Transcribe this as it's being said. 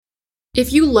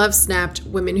If you love Snapped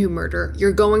Women Who Murder,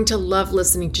 you're going to love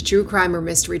listening to true crime or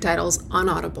mystery titles on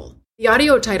Audible. The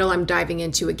audio title I'm diving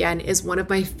into again is one of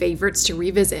my favorites to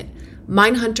revisit,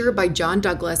 Mindhunter by John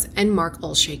Douglas and Mark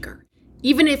Olshaker.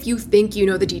 Even if you think you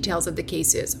know the details of the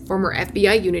cases former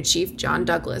FBI unit chief John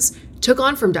Douglas took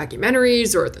on from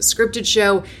documentaries or the scripted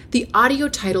show, the audio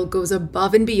title goes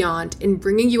above and beyond in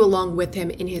bringing you along with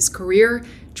him in his career,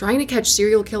 trying to catch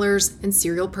serial killers and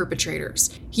serial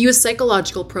perpetrators. He used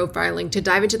psychological profiling to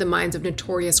dive into the minds of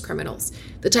notorious criminals.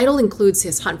 The title includes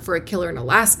his hunt for a killer in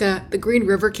Alaska, the Green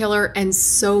River Killer, and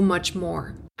so much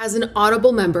more. As an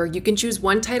Audible member, you can choose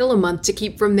one title a month to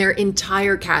keep from their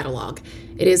entire catalog.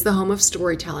 It is the home of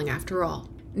storytelling after all.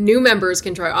 New members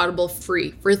can try Audible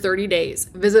free for 30 days.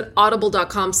 Visit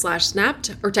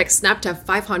audible.com/snapped or text SNAP to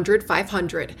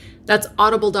 500-500. That's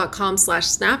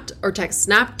audible.com/snapped or text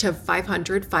SNAP to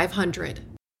 500-500.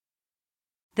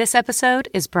 This episode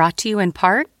is brought to you in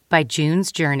part by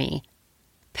June's Journey.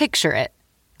 Picture it,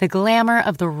 the glamour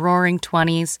of the roaring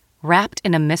 20s wrapped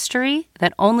in a mystery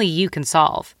that only you can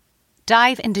solve.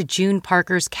 Dive into June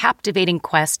Parker's captivating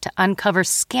quest to uncover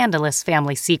scandalous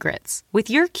family secrets. With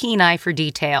your keen eye for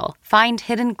detail, find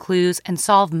hidden clues and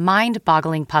solve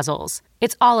mind-boggling puzzles.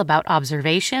 It's all about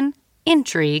observation,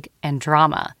 intrigue, and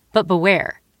drama. But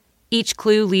beware, each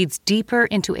clue leads deeper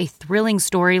into a thrilling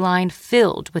storyline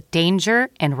filled with danger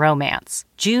and romance.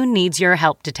 June needs your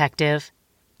help, detective.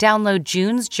 Download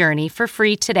June's Journey for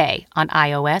free today on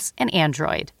iOS and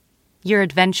Android. Your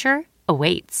adventure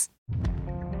awaits.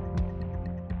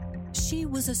 She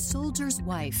was a soldier's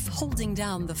wife holding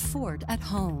down the fort at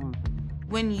home.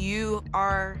 When you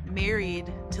are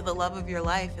married to the love of your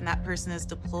life and that person is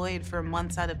deployed for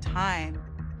months at a time,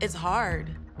 it's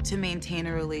hard to maintain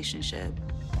a relationship.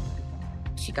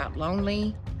 She got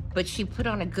lonely, but she put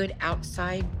on a good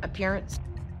outside appearance.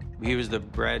 He was the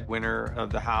breadwinner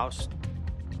of the house,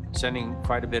 sending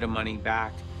quite a bit of money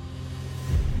back.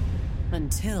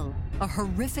 Until a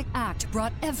horrific act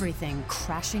brought everything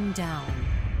crashing down.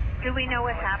 Do we know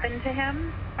what happened to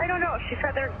him? I don't know. She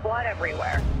said there's blood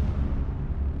everywhere.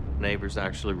 Neighbors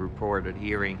actually reported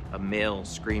hearing a male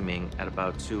screaming at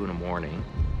about 2 a.m.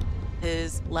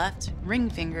 His left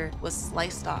ring finger was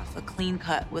sliced off, a clean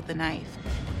cut with a knife.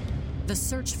 The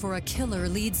search for a killer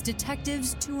leads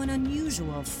detectives to an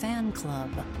unusual fan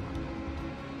club.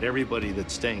 Everybody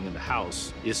that's staying in the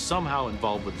house is somehow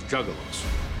involved with the juggalos.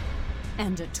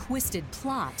 And a twisted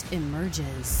plot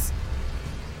emerges.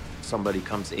 Somebody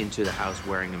comes into the house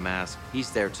wearing a mask. He's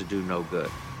there to do no good.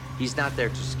 He's not there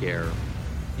to scare.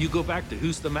 You go back to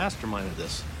who's the mastermind of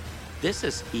this? This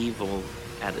is evil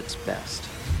at its best.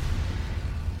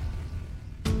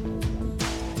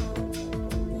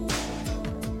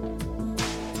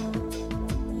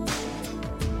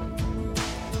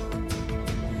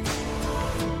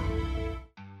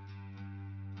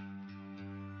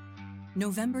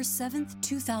 November 7th,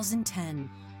 2010,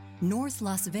 North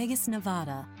Las Vegas,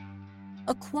 Nevada.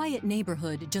 A quiet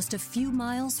neighborhood just a few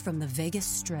miles from the Vegas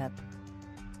Strip.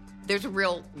 There's a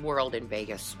real world in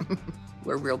Vegas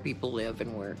where real people live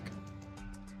and work.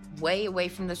 Way away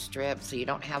from the Strip, so you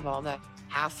don't have all the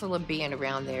hassle of being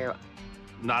around there.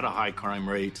 Not a high crime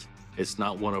rate. It's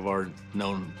not one of our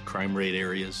known crime rate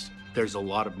areas. There's a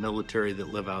lot of military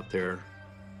that live out there.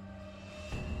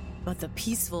 But the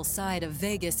peaceful side of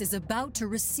Vegas is about to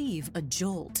receive a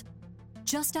jolt.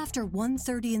 Just after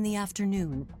 1:30 in the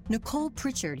afternoon, Nicole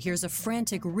Pritchard hears a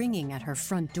frantic ringing at her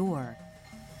front door.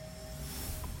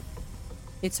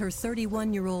 It's her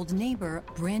 31-year-old neighbor,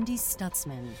 Brandy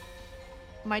Stutzman.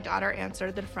 My daughter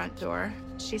answered the front door.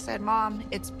 She said, "Mom,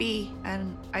 it's B."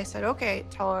 And I said, "Okay,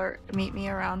 tell her to meet me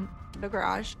around the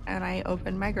garage." And I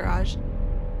opened my garage.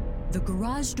 The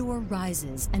garage door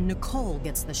rises and Nicole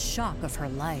gets the shock of her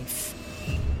life.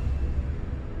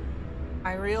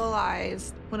 I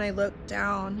realized when I looked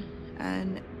down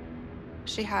and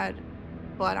she had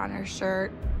blood on her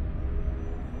shirt.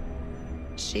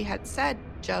 She had said,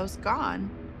 "Joe's gone."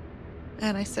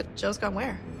 And I said, "Joe's gone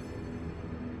where?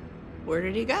 Where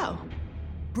did he go?"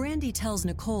 Brandy tells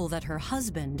Nicole that her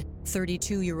husband,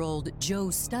 32-year-old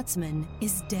Joe Stutzman,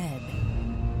 is dead.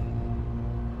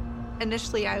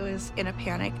 Initially, I was in a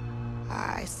panic.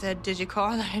 I said, "Did you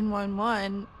call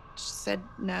 911? She said,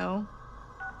 "No."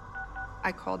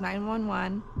 I called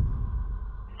 911.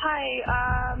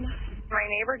 Hi, my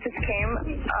neighbor just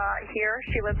came here.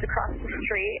 She lives across the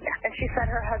street, and she said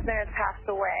her husband has passed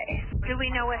away. Do we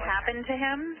know what happened to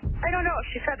him? I don't know.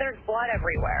 She said there's blood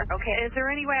everywhere. Okay, is there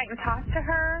any way I can talk to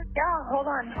her? Yeah, hold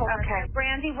on. Okay.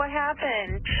 Brandy, what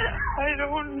happened? I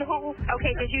don't know.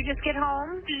 Okay, did you just get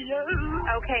home? Yes.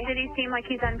 Okay, did he seem like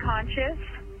he's unconscious?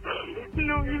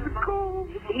 No, he's cold.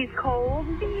 He's cold?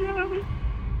 Yeah.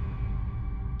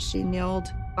 She kneeled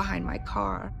behind my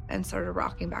car and started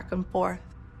rocking back and forth,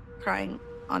 crying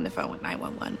on the phone with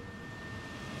 911.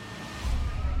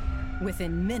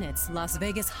 Within minutes, Las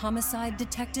Vegas homicide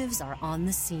detectives are on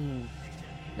the scene.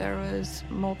 There was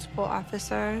multiple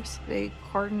officers. They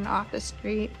cordoned off the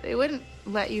street. They wouldn't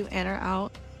let you in or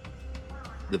out.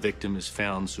 The victim is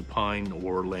found supine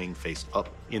or laying face up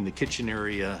in the kitchen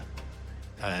area,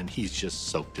 and he's just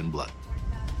soaked in blood.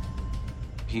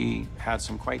 He had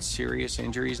some quite serious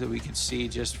injuries that we could see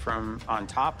just from on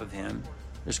top of him.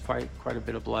 There's quite a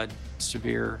bit of blood,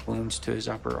 severe wounds to his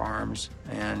upper arms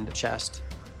and chest.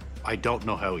 I don't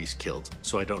know how he's killed,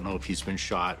 so I don't know if he's been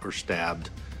shot or stabbed,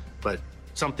 but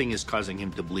something is causing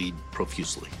him to bleed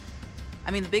profusely.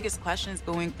 I mean, the biggest questions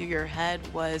going through your head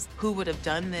was, who would have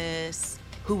done this?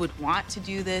 Who would want to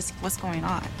do this? What's going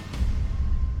on?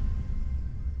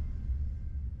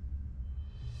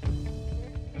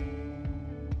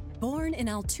 Born in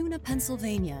Altoona,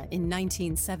 Pennsylvania in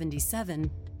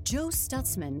 1977, Joe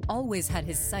Stutzman always had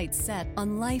his sights set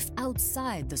on life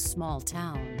outside the small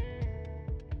town.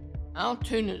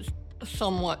 Altoona's a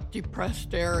somewhat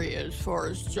depressed area as far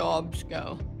as jobs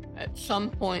go. At some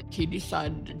point, he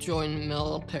decided to join the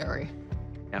military.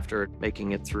 After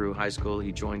making it through high school,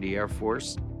 he joined the Air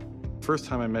Force. First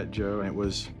time I met Joe, and it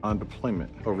was on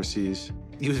deployment overseas.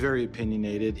 He was very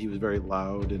opinionated, he was very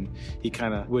loud, and he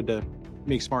kind of would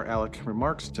make smart aleck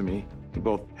remarks to me. We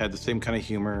both had the same kind of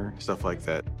humor, stuff like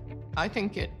that. I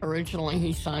think originally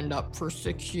he signed up for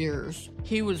 6 years.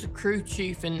 He was a crew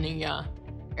chief in the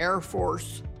Air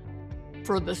Force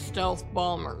for the stealth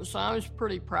bombers. I was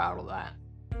pretty proud of that.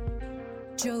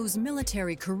 Joe's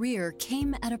military career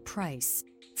came at a price.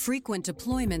 Frequent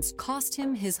deployments cost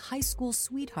him his high school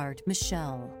sweetheart,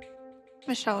 Michelle.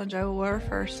 Michelle and Joe were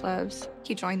first loves.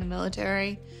 He joined the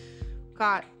military,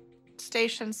 got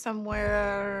stationed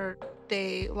somewhere.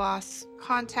 They lost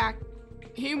contact.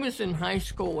 He was in high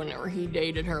school whenever he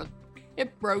dated her.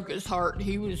 It broke his heart.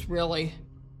 He was really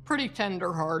pretty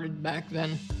tender-hearted back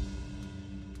then.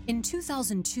 In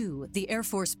 2002, the Air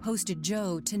Force posted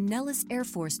Joe to Nellis Air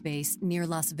Force Base near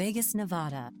Las Vegas,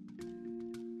 Nevada.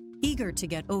 Eager to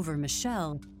get over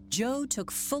Michelle, Joe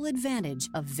took full advantage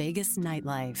of Vegas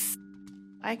nightlife.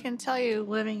 I can tell you,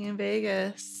 living in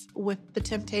Vegas with the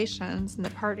temptations and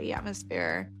the party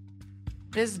atmosphere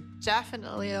is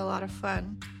definitely a lot of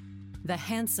fun. The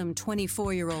handsome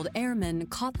 24-year-old airman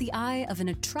caught the eye of an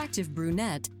attractive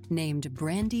brunette named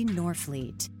Brandy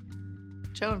Norfleet.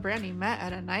 Joe and Brandy met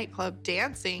at a nightclub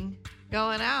dancing,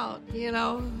 going out,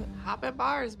 hopping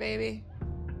bars, baby.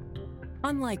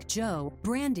 Unlike Joe,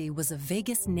 Brandy was a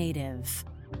Vegas native.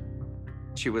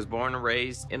 She was born and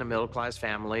raised in a middle-class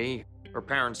family. Her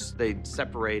parents, they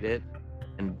separated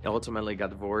and ultimately got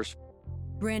divorced.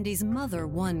 Brandy's mother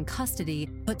won custody,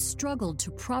 but struggled to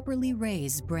properly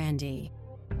raise Brandy.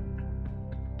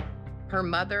 Her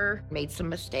mother made some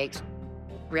mistakes.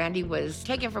 Brandy was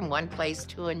taken from one place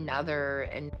to another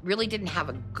and really didn't have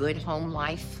a good home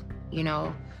life,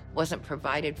 wasn't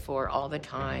provided for all the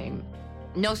time.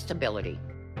 No stability.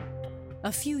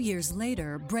 A few years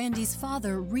later, Brandy's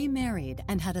father remarried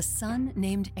and had a son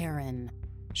named Aaron.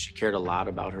 She cared a lot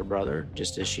about her brother,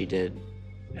 just as she did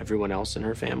everyone else in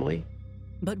her family.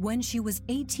 But when she was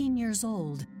 18 years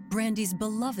old, Brandy's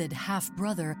beloved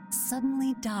half-brother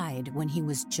suddenly died when he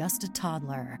was just a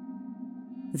toddler.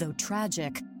 Though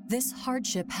tragic, this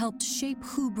hardship helped shape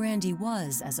who Brandy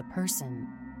was as a person.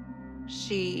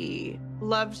 She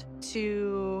loved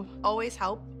to always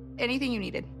help. Anything you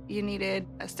needed. You needed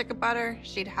a stick of butter,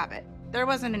 she'd have it. There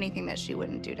wasn't anything that she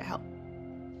wouldn't do to help.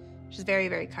 She's very,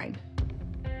 very kind.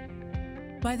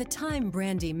 By the time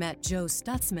Brandy met Joe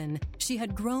Stutzman, she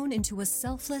had grown into a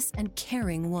selfless and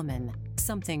caring woman,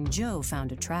 something Joe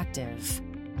found attractive.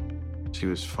 She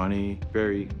was funny,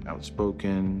 very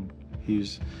outspoken. He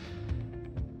was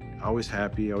always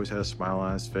happy, always had a smile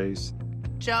on his face.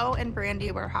 Joe and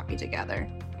Brandy were happy together.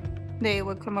 They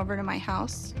would come over to my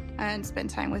house and spend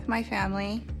time with my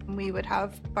family. We would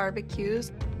have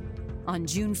barbecues. On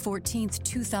June 14th,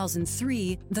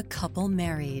 2003, the couple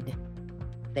married.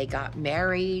 They got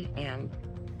married and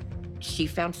she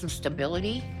found some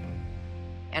stability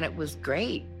and it was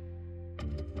great.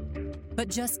 But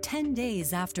just 10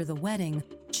 days after the wedding,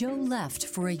 Joe left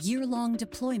for a year-long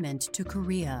deployment to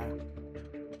Korea.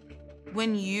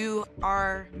 When you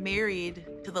are married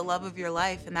to the love of your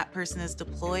life and that person is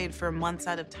deployed for months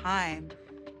at a time,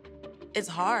 it's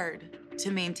hard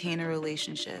to maintain a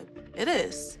relationship. It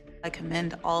is. I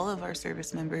commend all of our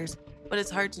service members, but it's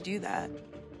hard to do that.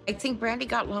 I think Brandy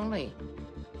got lonely.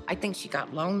 I think she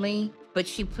got lonely. but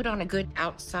she put on a good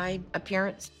outside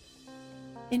appearance.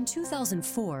 In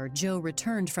 2004, Joe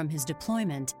returned from his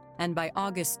deployment, and by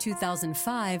August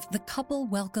 2005, the couple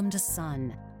welcomed a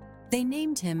son. They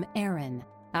named him Aaron,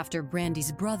 after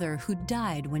Brandy's brother who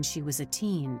died when she was a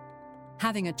teen.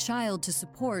 Having a child to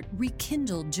support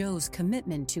rekindled Joe's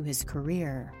commitment to his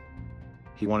career.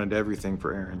 He wanted everything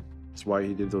for Aaron. That's why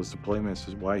he did those deployments.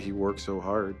 That's why he worked so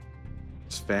hard.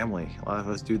 It's family. A lot of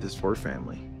us do this for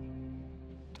family.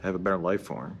 Have a better life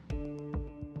for him.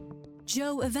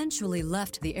 Joe eventually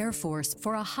left the Air Force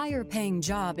for a higher-paying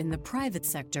job in the private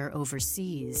sector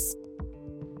overseas.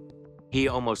 He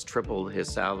almost tripled his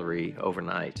salary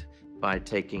overnight by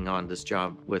taking on this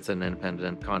job with an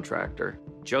independent contractor.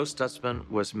 Joe Stutzman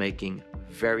was making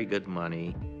very good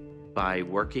money by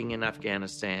working in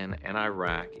Afghanistan and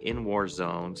Iraq in war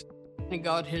zones. He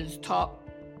got his top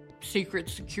secret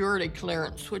security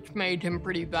clearance, which made him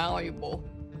pretty valuable.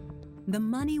 The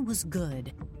money was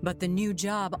good, but the new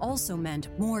job also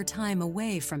meant more time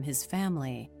away from his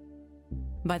family.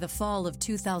 By the fall of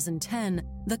 2010,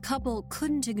 the couple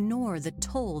couldn't ignore the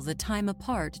toll the time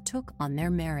apart took on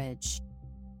their marriage.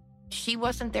 She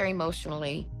wasn't there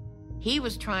emotionally. He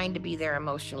was trying to be there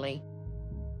emotionally.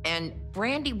 And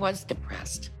Brandy was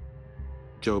depressed.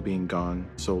 Joe being gone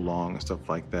so long and stuff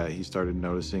like that, he started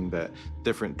noticing that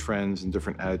different trends and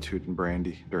different attitude in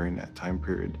Brandy during that time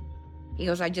period. He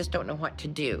goes, I just don't know what to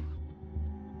do.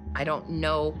 I don't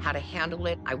know how to handle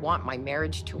it. I want my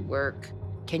marriage to work.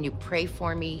 Can you pray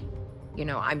for me? You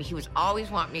know, he was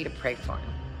always wanting me to pray for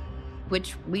him,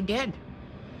 which we did.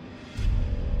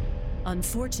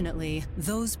 Unfortunately,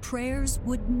 those prayers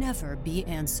would never be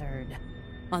answered.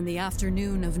 On the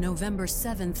afternoon of November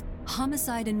 7th,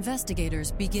 homicide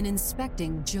investigators begin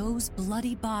inspecting Joe's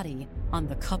bloody body on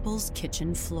the couple's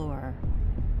kitchen floor.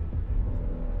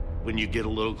 When you get a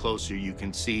little closer, you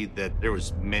can see that there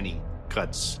was many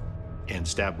cuts and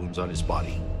stab wounds on his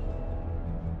body.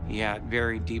 He had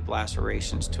very deep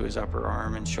lacerations to his upper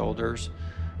arm and shoulders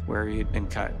where he had been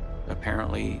cut.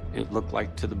 Apparently, it looked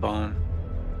like to the bone.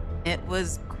 It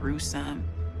was gruesome.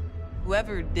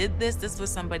 Whoever did this was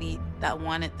somebody that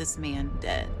wanted this man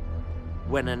dead.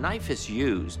 When a knife is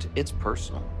used, it's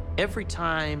personal. Every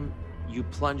time you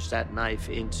plunge that knife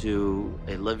into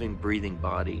a living, breathing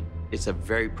body, it's a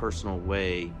very personal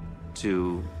way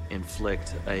to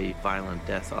inflict a violent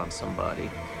death on somebody.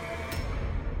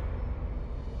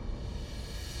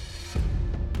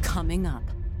 Coming up,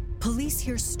 police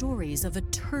hear stories of a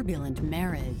turbulent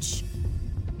marriage.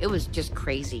 It was just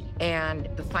crazy, and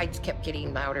the fights kept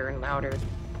getting louder and louder.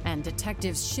 And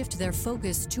detectives shift their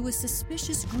focus to a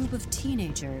suspicious group of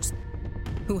teenagers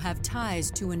who have ties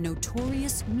to a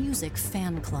notorious music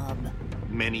fan club.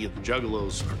 Many of the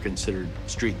juggalos are considered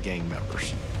street gang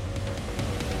members.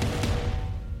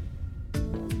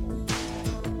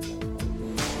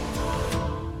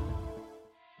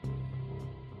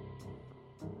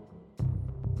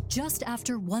 Just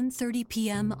after 1:30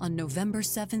 p.m. on November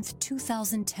 7th,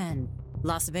 2010,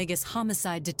 Las Vegas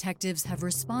homicide detectives have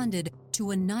responded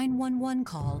to a 911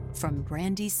 call from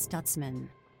Brandy Stutzman.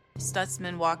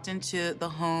 Stutzman walked into the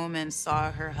home and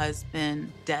saw her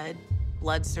husband dead,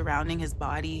 blood surrounding his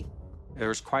body. There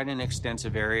was quite an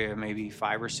extensive area, maybe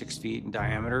 5 or 6 feet in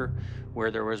diameter,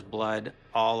 where there was blood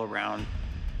all around.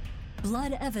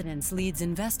 Blood evidence leads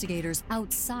investigators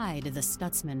outside the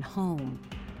Stutzman home.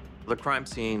 The crime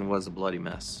scene was a bloody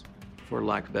mess, for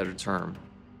lack of a better term.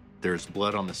 There's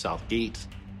blood on the south gate,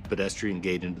 pedestrian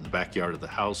gate into the backyard of the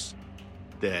house,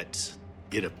 that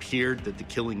it appeared that the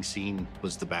killing scene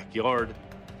was the backyard.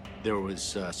 There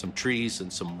was some trees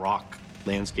and some rock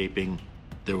landscaping.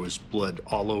 There was blood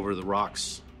all over the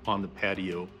rocks on the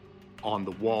patio, on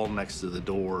the wall next to the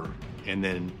door, and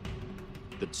then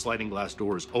the sliding glass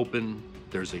door is open.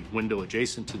 There's a window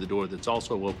adjacent to the door that's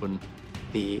also open.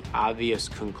 The obvious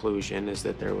conclusion is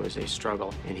that there was a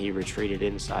struggle and he retreated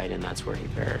inside, and that's where he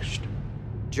perished.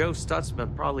 Joe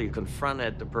Stutzman probably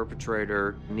confronted the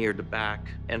perpetrator near the back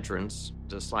entrance,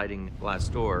 the sliding glass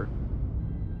door,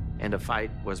 and a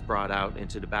fight was brought out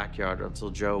into the backyard until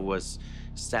Joe was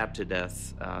stabbed to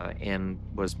death and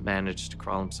was managed to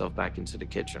crawl himself back into the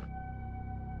kitchen.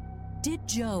 Did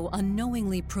Joe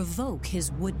unknowingly provoke his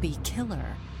would-be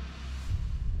killer?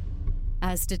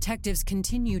 As detectives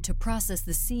continue to process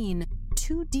the scene,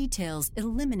 two details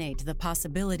eliminate the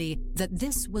possibility that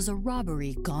this was a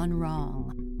robbery gone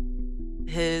wrong.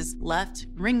 His left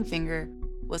ring finger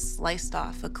was sliced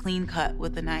off, a clean cut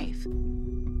with a knife.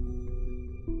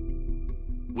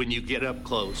 When you get up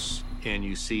close and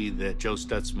you see that Joe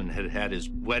Stutzman had had his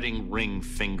wedding ring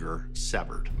finger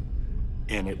severed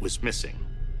and it was missing,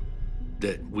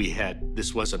 that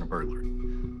this wasn't a burglary.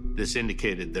 This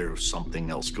indicated there was something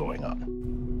else going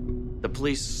on. The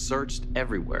police searched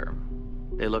everywhere.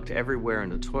 They looked everywhere in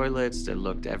the toilets, they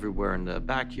looked everywhere in the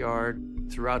backyard,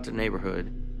 throughout the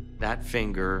neighborhood. That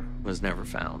finger was never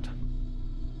found.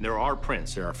 There are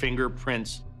prints, there are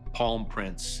fingerprints, palm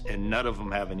prints, and none of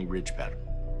them have any ridge pattern.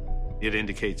 It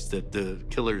indicates that the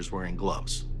killer is wearing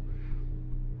gloves.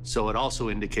 So it also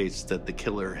indicates that the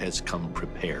killer has come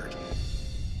prepared.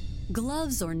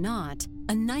 Gloves or not,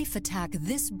 a knife attack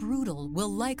this brutal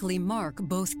will likely mark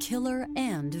both killer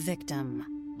and victim.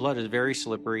 Blood is very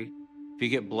slippery. If you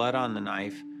get blood on the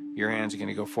knife, your hands are going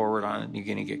to go forward on it and you're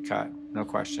going to get cut, no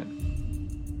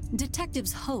question.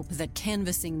 Detectives hope that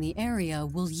canvassing the area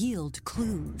will yield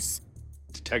clues.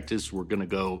 Detectives were going to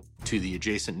go to the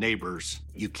adjacent neighbors.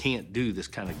 You can't do this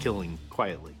kind of killing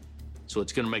quietly. So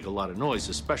it's going to make a lot of noise,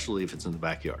 especially if it's in the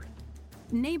backyard.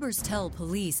 Neighbors tell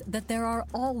police that there are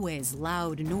always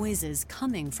loud noises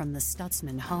coming from the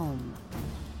Stutzman home.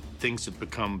 Things have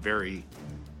become very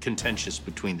contentious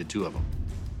between the two of them.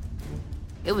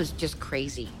 It was just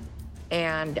crazy.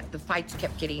 And the fights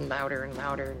kept getting louder and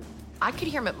louder. I could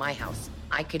hear them at my house.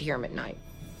 I could hear them at night.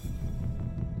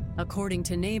 According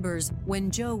to neighbors, when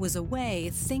Joe was away,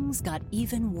 things got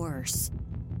even worse.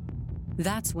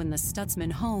 That's when the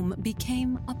Stutzman home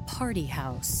became a party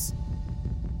house.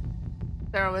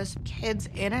 There was kids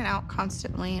in and out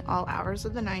constantly, all hours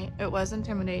of the night. It was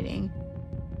intimidating.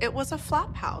 It was a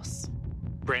flop house.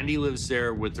 Brandy lives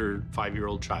there with her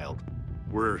 5-year-old child.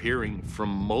 We're hearing from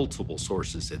multiple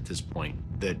sources at this point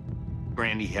that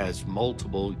Brandy has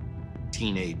multiple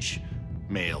teenage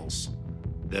males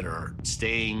that are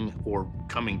staying or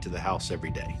coming to the house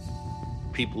every day.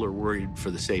 People are worried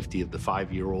for the safety of the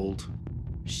 5-year-old.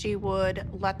 She would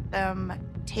let them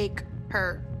take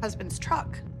her husband's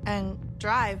truck and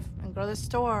drive and go to the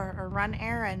store or run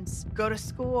errands, go to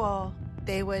school.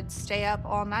 They would stay up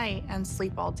all night and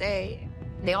sleep all day.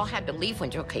 They all had to leave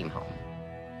when Joe came home.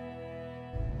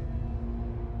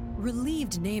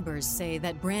 Relieved neighbors say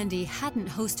that Brandy hadn't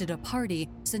hosted a party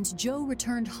since Joe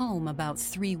returned home about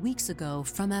 3 weeks ago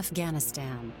from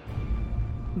Afghanistan.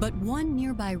 But one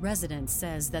nearby resident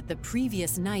says that the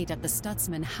previous night at the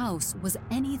Stutzman house was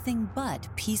anything but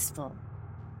peaceful.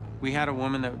 We had a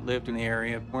woman that lived in the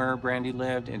area where Brandy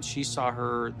lived, and she saw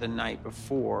her the night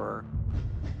before.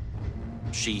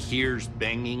 She hears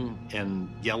banging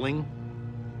and yelling,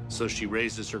 so she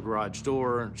raises her garage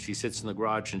door, and she sits in the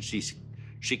garage, and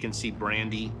she can see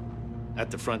Brandy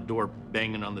at the front door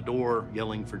banging on the door,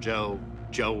 yelling for Joe.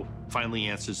 Joe finally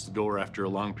answers the door after a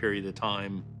long period of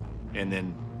time, and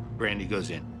then Brandy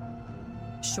goes in.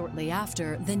 Shortly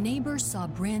after, the neighbors saw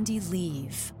Brandy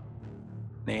leave.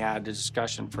 They had a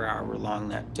discussion for however long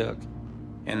that took,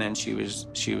 and then she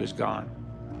was gone.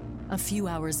 A few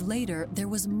hours later, there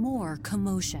was more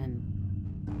commotion.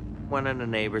 One of the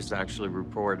neighbors actually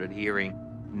reported hearing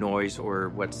noise or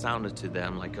what sounded to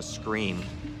them like a scream,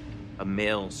 a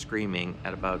male screaming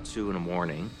at about 2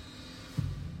 a.m.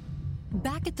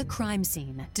 Back at the crime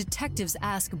scene, detectives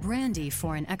ask Brandy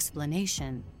for an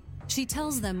explanation. She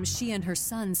tells them she and her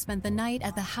son spent the night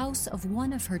at the house of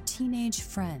one of her teenage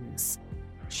friends.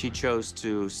 She chose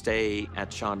to stay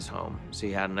at Sean's home. So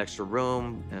he had an extra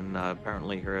room, and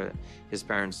apparently his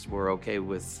parents were okay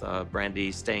with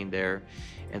Brandy staying there.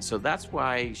 And so that's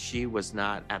why she was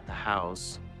not at the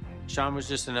house. Sean was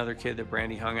just another kid that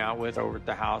Brandy hung out with over at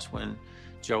the house when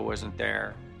Joe wasn't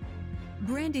there.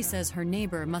 Brandy says her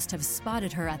neighbor must have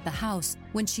spotted her at the house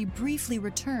when she briefly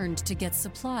returned to get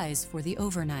supplies for the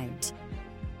overnight.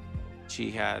 She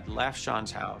had left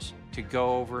Sean's house to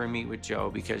go over and meet with Joe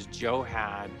because Joe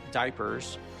had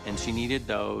diapers and she needed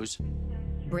those.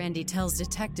 Brandy tells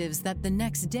detectives that the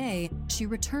next day she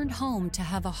returned home to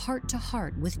have a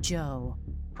heart-to-heart with Joe.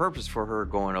 Purpose for her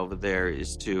going over there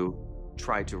is to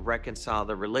try to reconcile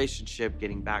the relationship,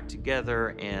 getting back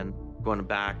together and going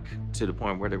back to the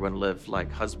point where they're going to live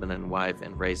like husband and wife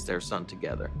and raise their son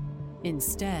together.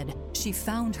 Instead, she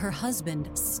found her husband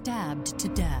stabbed to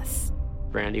death.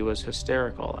 Brandy was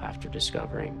hysterical after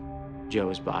discovering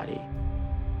Joe's body.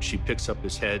 She picks up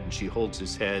his head and she holds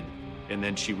his head, and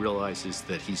then she realizes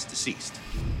that he's deceased.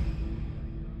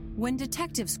 When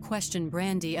detectives question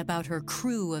Brandy about her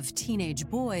crew of teenage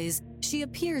boys, she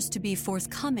appears to be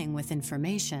forthcoming with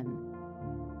information.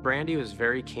 Brandy was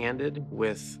very candid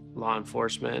with law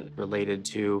enforcement related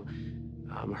to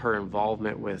her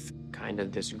involvement with kind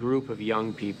of this group of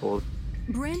young people.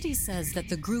 Brandy says that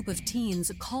the group of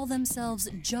teens call themselves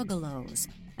Juggalos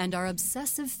and are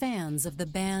obsessive fans of the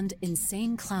band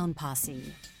Insane Clown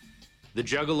Posse. The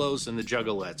Juggalos and the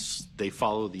Juggalettes, they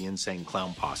follow the Insane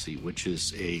Clown Posse, which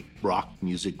is a rock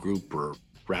music group or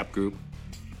rap group.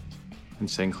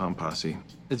 Insane Clown Posse.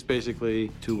 It's basically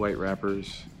two white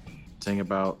rappers sing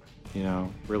about,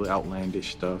 really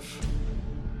outlandish stuff.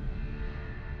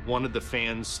 One of the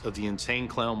fans of the Insane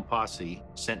Clown Posse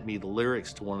sent me the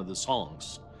lyrics to one of the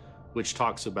songs, which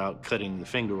talks about cutting the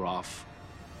finger off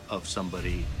of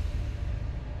somebody.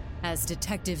 As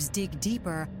detectives dig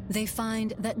deeper, they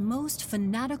find that most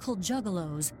fanatical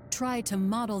juggalos try to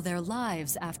model their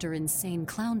lives after Insane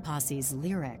Clown Posse's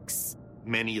lyrics.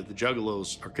 Many of the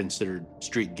juggalos are considered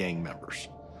street gang members.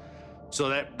 So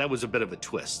that was a bit of a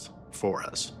twist for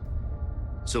us.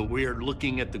 So we are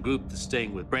looking at the group that's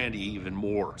staying with Brandy even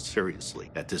more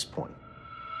seriously at this point.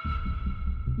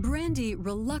 Brandy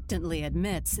reluctantly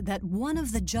admits that one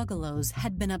of the juggalos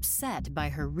had been upset by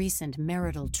her recent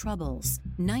marital troubles,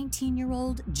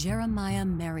 19-year-old Jeremiah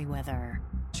Merriweather.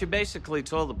 She basically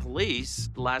told the police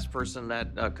the last person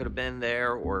that could have been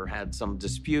there or had some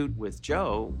dispute with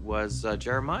Joe was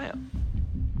Jeremiah.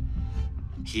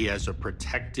 He has a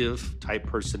protective type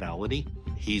personality.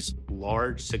 He's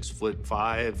large,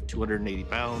 6'5", 280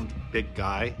 pound, big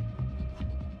guy.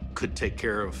 Could take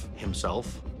care of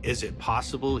himself. Is it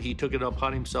possible he took it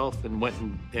upon himself and went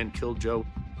and killed Joe?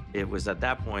 It was at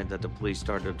that point that the police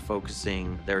started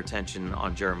focusing their attention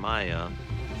on Jeremiah.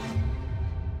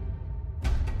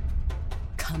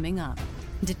 Coming up,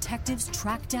 detectives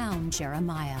track down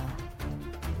Jeremiah.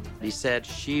 He said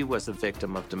she was a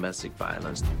victim of domestic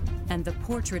violence. And the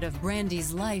portrait of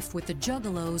Brandy's life with the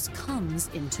juggalos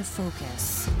comes into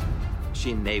focus.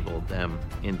 She enabled them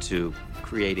into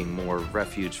creating more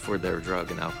refuge for their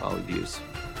drug and alcohol abuse.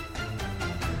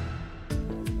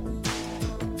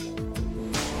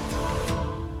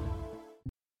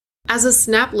 As a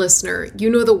Snap listener, you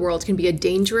know the world can be a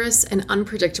dangerous and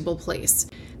unpredictable place.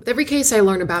 With every case I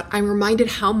learn about, I'm reminded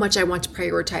how much I want to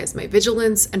prioritize my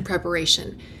vigilance and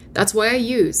preparation. That's why I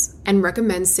use and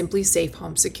recommend Simply Safe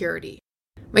Home Security.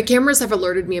 My cameras have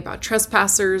alerted me about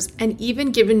trespassers and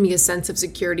even given me a sense of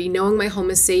security knowing my home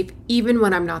is safe even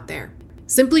when I'm not there.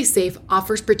 Simply Safe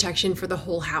offers protection for the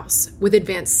whole house with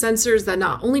advanced sensors that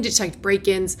not only detect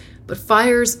break-ins, but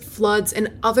fires, floods,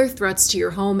 and other threats to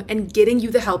your home and getting you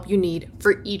the help you need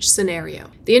for each scenario.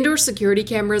 The indoor security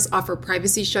cameras offer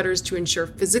privacy shutters to ensure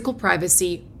physical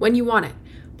privacy when you want it.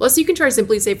 Plus, you can try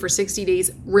Simply Safe for 60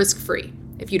 days risk-free.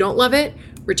 If you don't love it,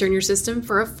 return your system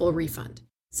for a full refund.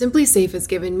 Simply Safe has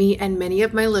given me and many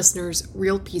of my listeners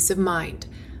real peace of mind.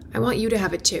 I want you to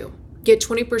have it too. Get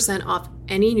 20% off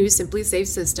any new Simply Safe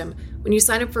system when you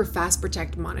sign up for Fast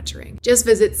Protect monitoring. Just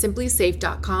visit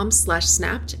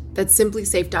simplysafe.com/snapped. That's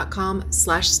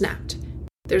simplysafe.com/snapped.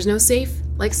 There's no safe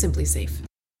like Simply Safe.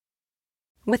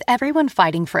 With everyone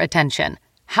fighting for attention,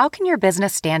 how can your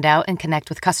business stand out and connect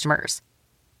with customers?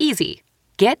 Easy.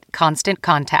 Get Constant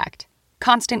Contact.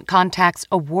 Constant Contact's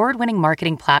award-winning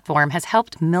marketing platform has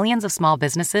helped millions of small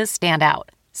businesses stand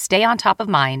out, stay on top of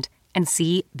mind, and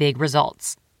see big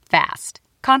results fast.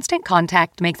 Constant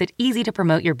Contact makes it easy to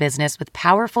promote your business with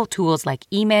powerful tools like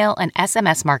email and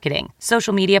SMS marketing,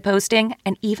 social media posting,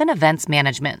 and even events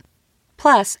management.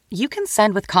 Plus, you can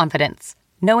send with confidence,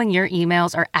 knowing your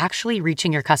emails are actually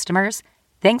reaching your customers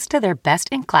thanks to their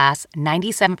best-in-class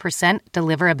 97%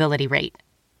 deliverability rate.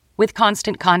 With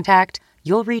Constant Contact,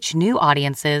 you'll reach new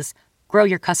audiences, grow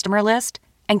your customer list,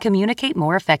 and communicate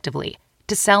more effectively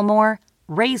to sell more,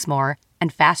 raise more,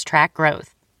 and fast-track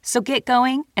growth. So get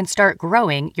going and start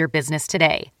growing your business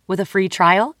today with a free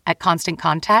trial at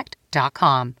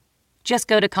ConstantContact.com. Just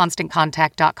go to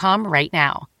ConstantContact.com right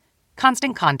now.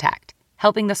 Constant Contact,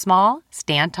 helping the small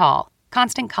stand tall.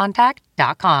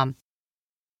 ConstantContact.com.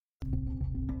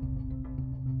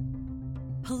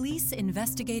 Police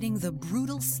investigating the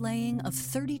brutal slaying of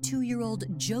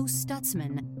 32-year-old Joe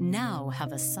Stutzman now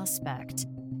have a suspect.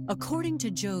 According to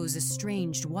Joe's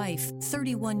estranged wife,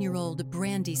 31-year-old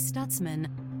Brandy Stutzman,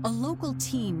 a local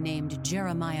teen named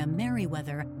Jeremiah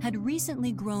Merriweather had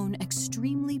recently grown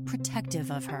extremely protective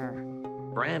of her.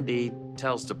 Brandy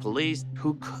tells the police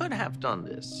who could have done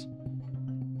this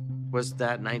was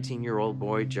that 19-year-old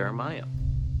boy, Jeremiah.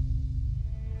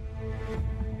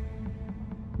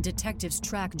 Detectives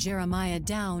track Jeremiah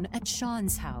down at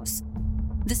Sean's house,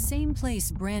 the same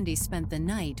place Brandy spent the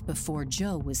night before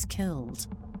Joe was killed.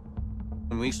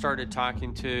 When we started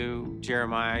talking to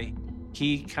Jeremiah,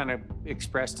 he kind of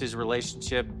expressed his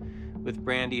relationship with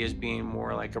Brandy as being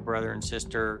more like a brother and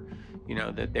sister,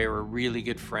 that they were really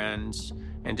good friends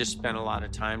and just spent a lot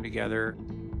of time together.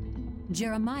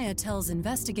 Jeremiah tells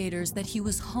investigators that he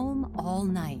was home all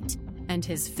night, and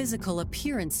his physical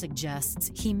appearance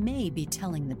suggests he may be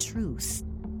telling the truth.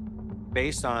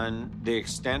 Based on the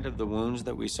extent of the wounds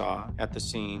that we saw at the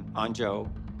scene on Joe,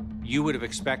 you would have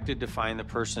expected to find the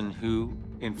person who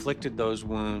inflicted those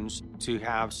wounds to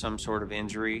have some sort of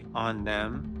injury on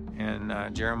them,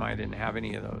 and Jeremiah didn't have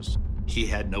any of those. He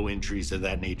had no injuries of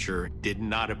that nature. Did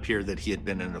not appear that he had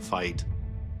been in a fight.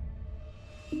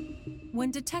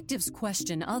 When detectives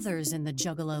question others in the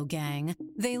Juggalo gang,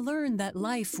 they learn that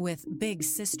life with big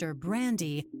sister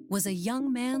Brandy was a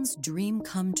young man's dream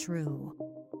come true.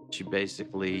 She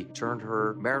basically turned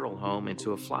her marital home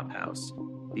into a flop house.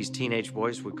 These teenage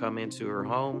boys would come into her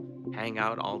home, hang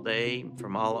out all day,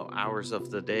 from all hours of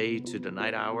the day to the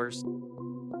night hours.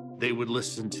 They would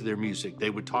listen to their music. They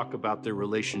would talk about their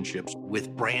relationships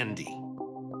with Brandy.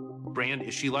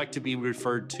 Brandy, she liked to be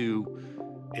referred to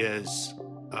as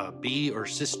B or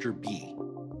Sister B.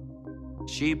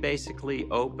 She basically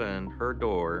opened her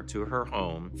door to her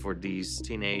home for these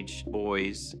teenage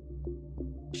boys.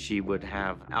 She would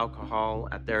have alcohol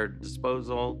at their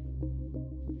disposal.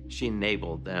 She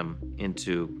enabled them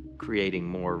into creating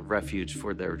more refuge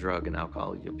for their drug and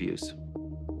alcohol abuse.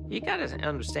 You gotta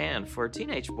understand, for a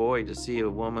teenage boy to see a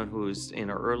woman who's in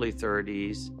her early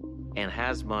 30s and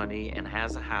has money and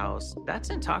has a house, that's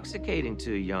intoxicating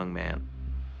to a young man.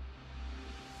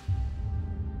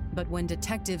 But when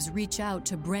detectives reach out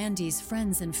to Brandy's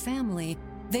friends and family,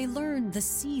 they learn the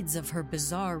seeds of her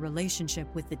bizarre relationship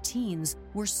with the teens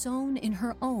were sown in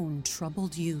her own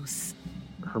troubled youth.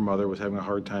 Her mother was having a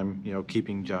hard time,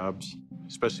 keeping jobs,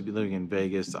 especially living in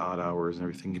Vegas, odd hours and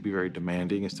everything could be very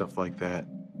demanding and stuff like that.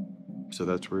 So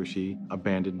that's where she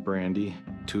abandoned Brandy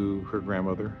to her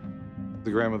grandmother.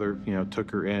 The grandmother,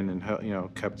 took her in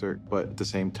and, kept her, but at the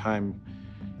same time,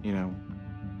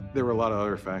 there were a lot of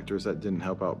other factors that didn't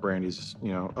help out Brandy's,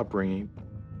 upbringing.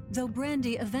 Though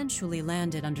Brandy eventually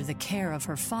landed under the care of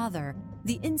her father,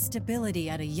 the instability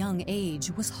at a young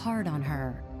age was hard on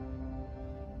her.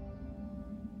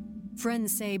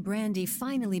 Friends say Brandy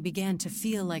finally began to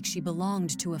feel like she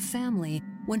belonged to a family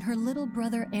when her little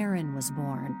brother Aaron was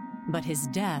born, but his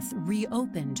death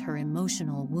reopened her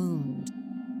emotional wound.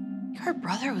 Her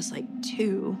brother was like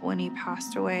 2 when he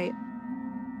passed away.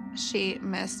 She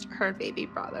missed her baby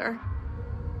brother.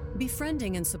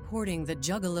 Befriending and supporting the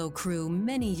Juggalo crew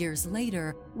many years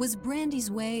later was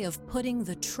Brandy's way of putting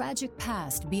the tragic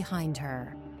past behind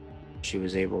her. She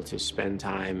was able to spend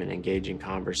time and engage in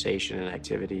conversation and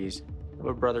activities of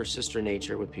a brother-sister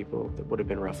nature with people that would have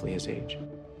been roughly his age.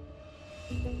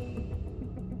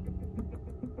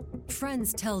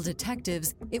 Friends tell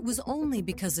detectives it was only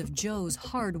because of Joe's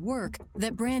hard work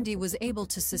that Brandy was able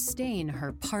to sustain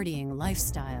her partying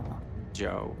lifestyle.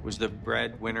 Joe was the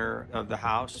breadwinner of the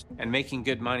house and making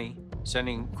good money,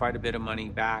 sending quite a bit of money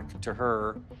back to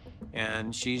her,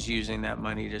 and she's using that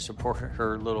money to support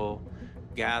her little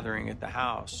gathering at the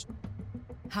house.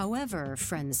 However,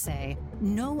 friends say,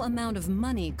 no amount of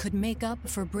money could make up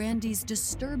for Brandy's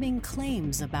disturbing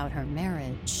claims about her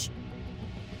marriage.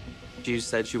 She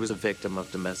said she was a victim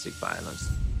of domestic violence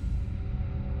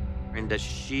and that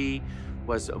she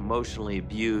was emotionally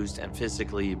abused and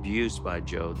physically abused by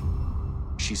Joe.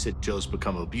 She said Joe's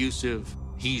become abusive,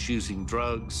 he's using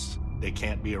drugs, they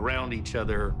can't be around each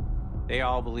other. They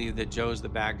all believe that Joe's the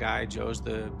bad guy, Joe's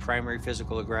the primary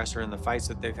physical aggressor in the fights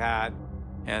that they've had,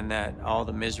 and that all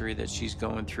the misery that she's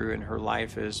going through in her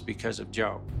life is because of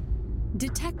Joe.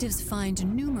 Detectives find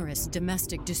numerous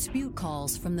domestic dispute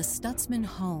calls from the Stutzman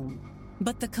home,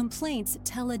 but the complaints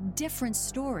tell a different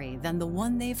story than the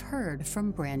one they've heard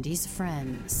from Brandy's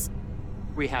friends.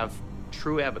 We have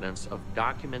true evidence of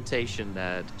documentation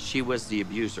that she was the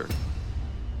abuser.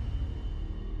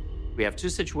 We have 2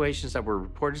 situations that were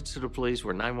reported to the police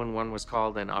where 911 was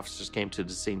called and officers came to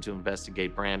the scene to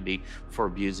investigate Brandy for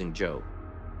abusing Joe.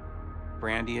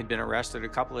 Brandy had been arrested a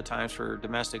couple of times for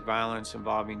domestic violence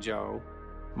involving Joe,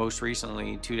 most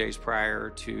recently 2 days prior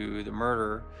to the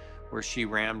murder where she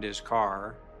rammed his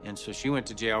car, and so she went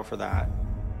to jail for that.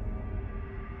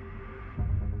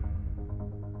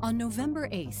 On November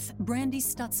 8th, Brandy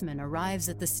Stutzman arrives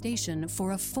at the station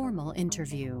for a formal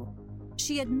interview.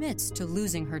 She admits to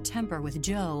losing her temper with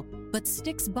Joe, but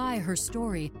sticks by her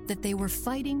story that they were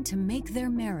fighting to make their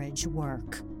marriage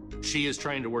work. She is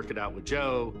trying to work it out with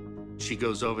Joe. She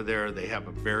goes over there, they have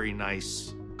a very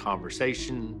nice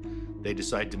conversation. They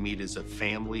decide to meet as a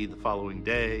family the following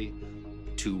day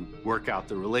to work out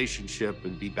the relationship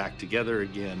and be back together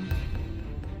again.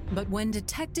 But when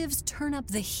detectives turn up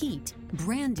the heat,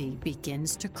 Brandy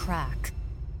begins to crack.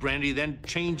 Brandy then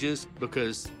changes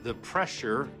because the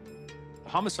pressure,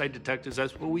 homicide detectives,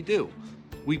 that's what we do.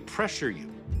 We pressure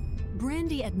you.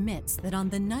 Brandy admits that on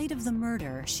the night of the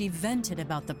murder, she vented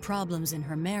about the problems in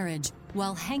her marriage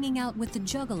while hanging out with the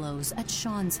Juggalos at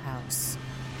Sean's house.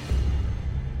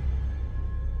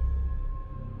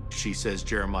 She says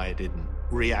Jeremiah didn't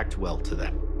react well to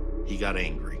that. He got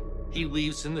angry. He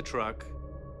leaves in the truck.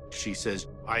 She says,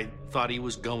 I thought he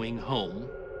was going home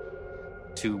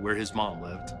to where his mom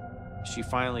lived. She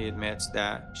finally admits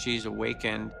that she's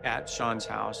awakened at Sean's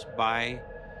house by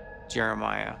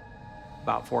Jeremiah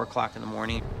about 4 o'clock in the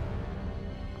morning.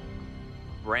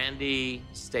 Brandy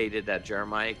stated that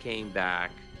Jeremiah came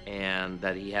back and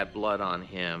that he had blood on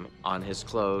him, on his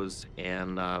clothes,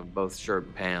 and both shirt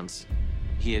and pants.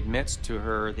 He admits to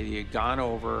her that he had gone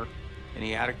over and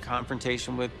he had a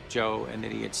confrontation with Joe and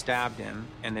that he had stabbed him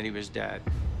and that he was dead.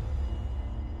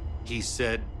 He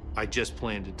said, I just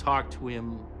planned to talk to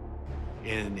him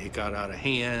and it got out of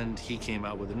hand. He came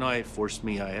out with a knife, forced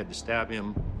me, I had to stab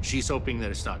him. She's hoping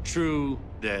that it's not true,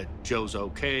 that Joe's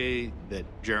okay, that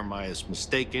Jeremiah's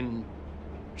mistaken.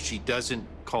 She doesn't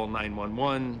call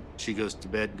 911. She goes to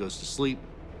bed, goes to sleep.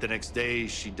 The next day,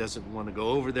 she doesn't want to go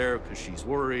over there because she's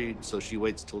worried, so she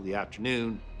waits till the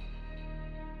afternoon.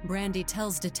 Brandy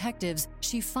tells detectives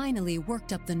she finally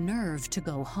worked up the nerve to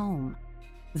go home.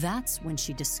 That's when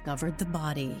she discovered the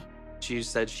body. She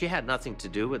said she had nothing to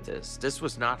do with this. This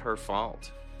was not her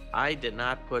fault. I did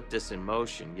not put this in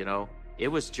motion, you know. It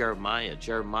was Jeremiah.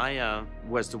 Jeremiah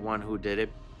was the one who did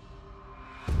it.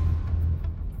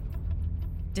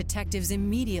 Detectives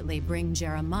immediately bring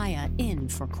Jeremiah in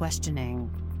for questioning.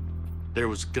 There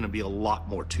was going to be a lot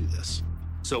more to this.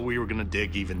 So we were going to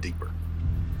dig even deeper.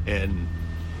 And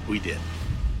we did.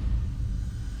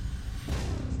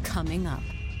 Coming up,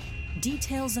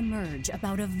 details emerge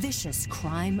about a vicious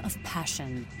crime of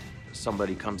passion.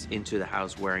 Somebody comes into the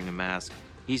house wearing a mask.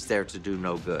 He's there to do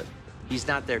no good. He's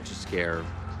not there to scare.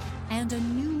 And a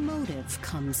new motive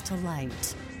comes to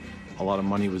light. A lot of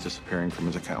money was disappearing from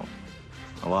his account.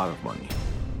 A lot of money.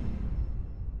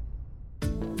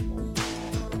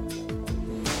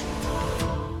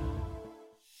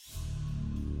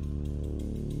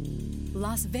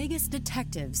 Las Vegas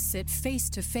detectives sit face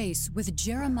to face with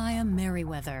Jeremiah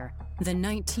Merriweather, the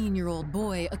 19-year-old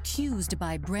boy accused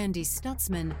by Brandy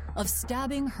Stutzman of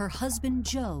stabbing her husband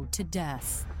Joe to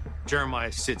death.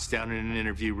 Jeremiah sits down in an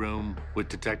interview room with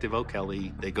Detective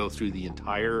O'Kelly. They go through the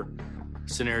entire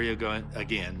scenario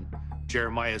again.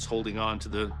 Jeremiah is holding on to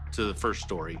the first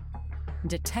story.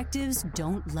 Detectives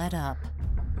don't let up.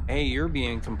 Hey, you're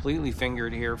being completely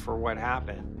fingered here for what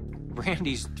happened.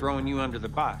 Brandy's throwing you under the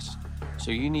bus. So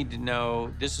you need to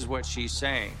know this is what she's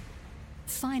saying.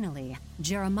 Finally,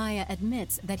 Jeremiah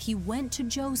admits that he went to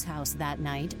Joe's house that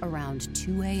night around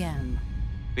 2 a.m.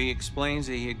 He explains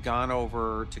that he had gone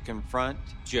over to confront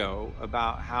Joe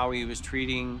about how he was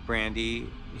treating Brandy.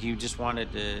 He just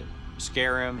wanted to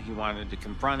scare him. He wanted to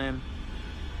confront him.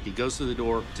 He goes to the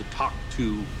door to talk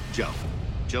to Joe.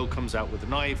 Joe comes out with a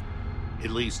knife. It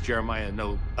leaves Jeremiah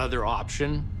no other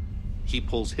option. He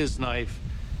pulls his knife,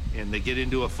 and they get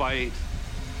into a fight.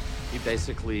 He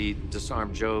basically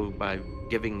disarmed Joe by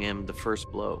giving him the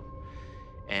first blow.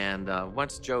 And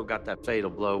once Joe got that fatal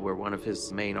blow where one of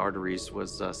his main arteries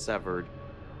was severed,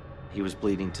 he was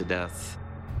bleeding to death.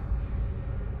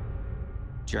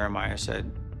 Jeremiah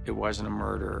said it wasn't a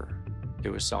murder, it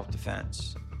was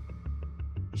self-defense.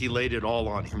 He laid it all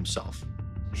on himself.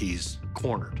 He's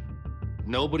cornered.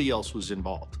 Nobody else was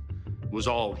involved. It was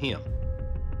all him.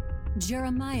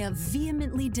 Jeremiah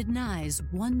vehemently denies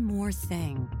one more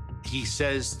thing. He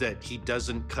says that he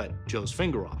doesn't cut Joe's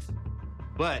finger off.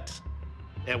 But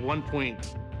at one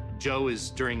point, Joe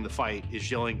during the fight,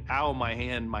 is yelling, ow, my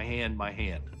hand, my hand, my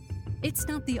hand. It's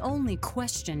not the only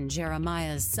question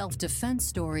Jeremiah's self-defense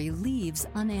story leaves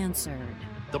unanswered.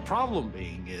 The problem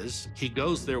being is he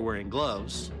goes there wearing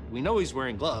gloves. We know he's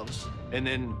wearing gloves. And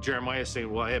then Jeremiah's saying,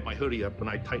 well, I had my hoodie up and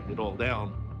I tightened it all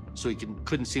down so he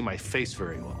couldn't see my face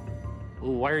very well.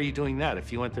 Well, why are you doing that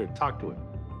if you went there to talk to him?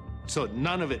 So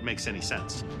none of it makes any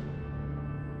sense.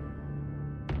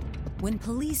 When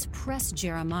police press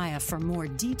Jeremiah for more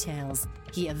details,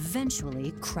 he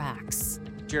eventually cracks.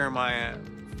 Jeremiah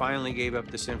finally gave up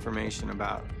this information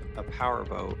about a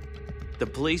powerboat. The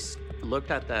police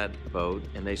looked at that boat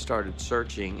and they started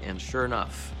searching, and sure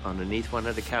enough, underneath one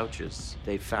of the couches,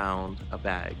 they found a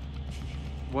bag.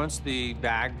 Once the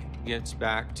bag gets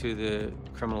back to the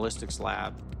criminalistics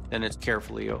lab, then it's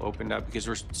carefully opened up because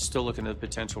we're still looking at the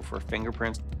potential for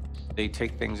fingerprints. They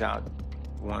take things out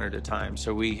one at a time.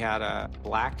 So we had a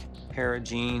black pair of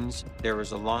jeans, there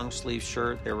was a long sleeve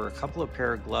shirt, there were a couple of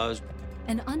pair of gloves.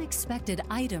 An unexpected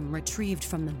item retrieved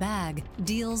from the bag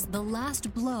deals the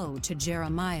last blow to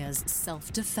Jeremiah's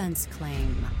self-defense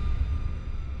claim.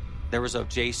 There was a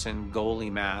Jason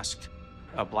goalie mask,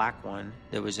 a black one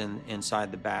that was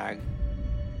inside the bag.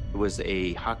 It was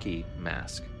a hockey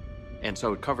mask, and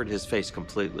so it covered his face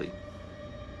completely.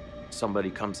 somebody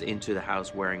comes into the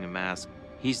house wearing a mask,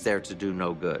 he's there to do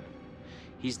no good.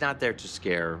 He's not there to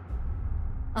scare.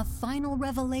 A final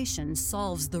revelation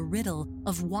solves the riddle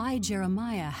of why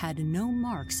Jeremiah had no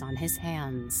marks on his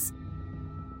hands.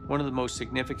 One of the most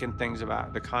significant things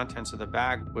about the contents of the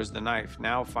bag was the knife.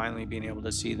 Now finally being able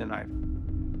to see the knife.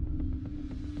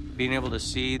 Being able to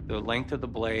see the length of the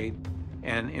blade,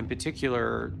 and in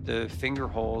particular, the finger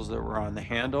holes that were on the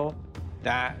handle,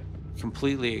 that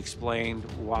completely explained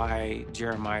why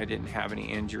Jeremiah didn't have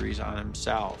any injuries on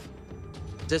himself.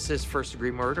 This is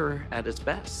first-degree murder at its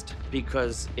best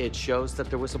because it shows that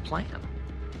there was a plan.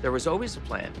 There was always a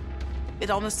plan. It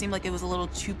almost seemed like it was a little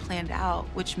too planned out,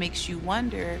 which makes you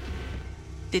wonder,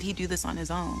 did he do this on his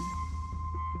own?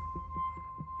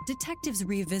 Detectives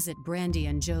revisit Brandy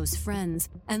and Joe's friends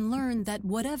and learn that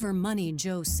whatever money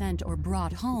Joe sent or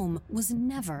brought home was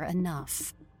never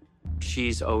enough.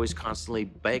 She's always constantly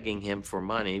begging him for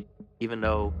money, even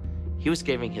though he was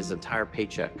giving his entire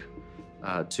paycheck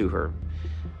to her.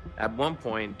 At one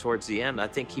point, towards the end, I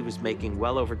think he was making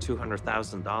well over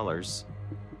 $200,000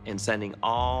 and sending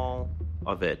all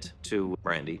of it to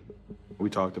Brandy. We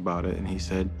talked about it, and he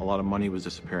said a lot of money was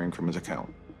disappearing from his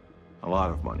account. A lot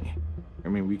of money. I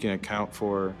mean, we can account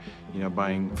for,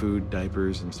 buying food,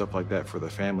 diapers, and stuff like that for the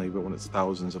family, but when it's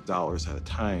thousands of dollars at a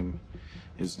time,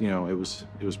 it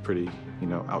was pretty,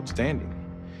 outstanding.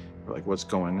 We're like, what's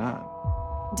going on?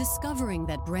 Discovering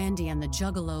that Brandy and the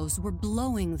Juggalos were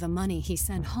blowing the money he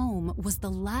sent home was the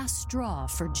last straw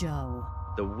for Joe.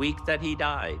 The week that he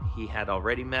died, he had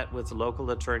already met with the local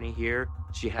attorney here.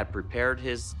 She had prepared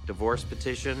his divorce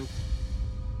petition.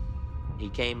 He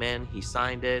came in, he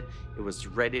signed it. It was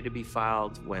ready to be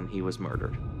filed when he was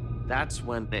murdered. That's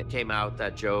when it came out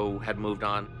that Joe had moved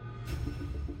on.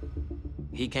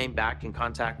 He came back in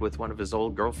contact with one of his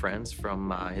old girlfriends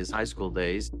from his high school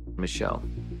days, Michelle.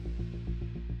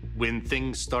 When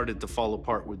things started to fall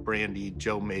apart with Brandy,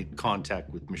 Joe made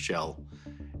contact with Michelle,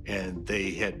 and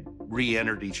they had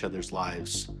re-entered each other's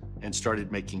lives and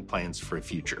started making plans for a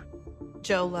future.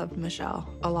 Joe loved Michelle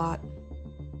a lot.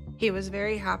 He was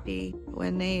very happy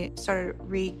when they started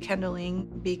rekindling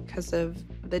because of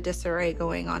the disarray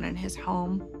going on in his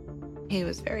home. He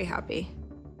was very happy.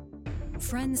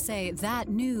 Friends say that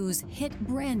news hit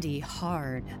Brandy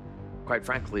hard. Quite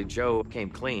frankly, Joe came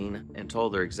clean and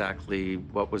told her exactly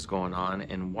what was going on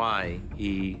and why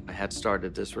he had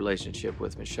started this relationship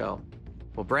with Michelle.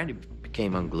 Well, Brandy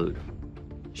became unglued.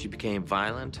 She became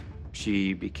violent.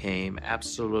 She became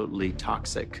absolutely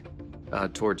toxic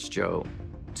towards Joe,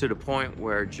 to the point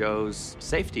where Joe's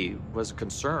safety was a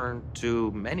concern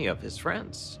to many of his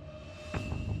friends.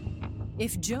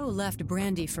 If Joe left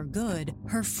Brandy for good,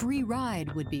 her free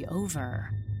ride would be over.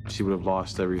 She would have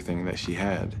lost everything that she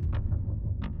had.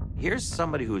 Here's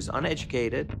somebody who's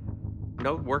uneducated,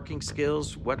 no working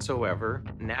skills whatsoever,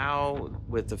 now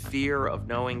with the fear of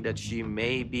knowing that she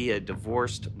may be a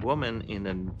divorced woman in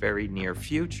a very near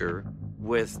future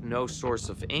with no source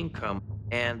of income,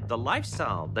 and the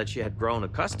lifestyle that she had grown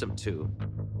accustomed to,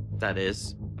 that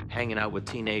is, hanging out with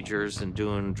teenagers and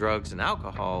doing drugs and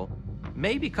alcohol,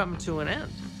 may be coming to an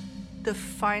end. The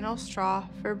final straw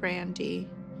for Brandy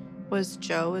was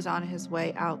Joe was on his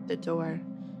way out the door,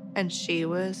 and she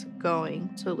was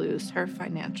going to lose her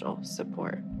financial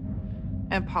support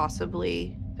and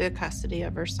possibly the custody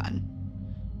of her son.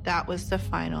 That was the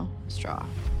final straw.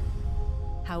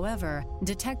 However,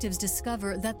 detectives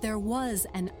discover that there was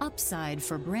an upside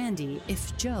for Brandy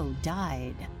if Joe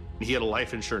died. He had a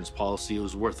life insurance policy. It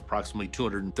was worth approximately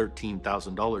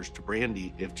 $213,000 to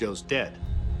Brandy if Joe's dead.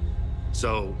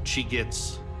 So she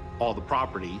gets all the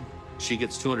property. She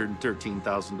gets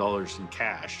 $213,000 in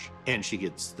cash, and she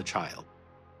gets the child.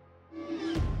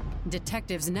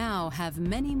 Detectives now have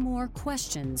many more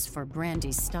questions for Brandy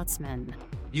Stutzman.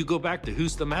 You go back to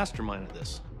who's the mastermind of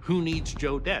this? Who needs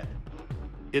Joe dead?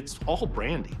 It's all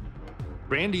Brandy.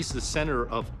 Brandy's the center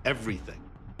of everything.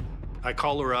 I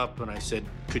call her up and I said,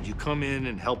 could you come in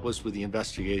and help us with the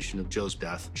investigation of Joe's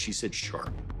death? She said, sure.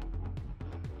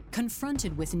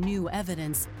 Confronted with new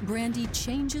evidence, Brandy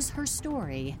changes her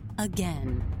story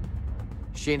again.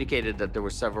 She indicated that there were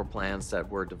several plans that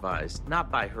were devised, not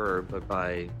by her, but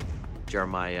by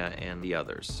Jeremiah and the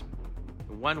others.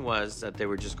 One was that they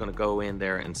were just going to go in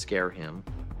there and scare him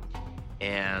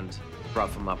and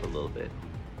rough him up a little bit.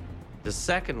 The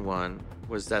second one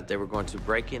was that they were going to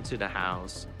break into the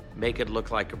house, make it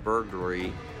look like a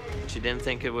burglary. She didn't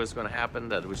think it was going to happen,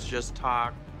 that it was just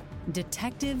talk.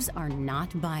 Detectives are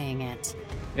not buying it.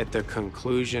 At the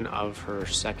conclusion of her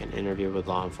second interview with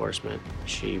law enforcement,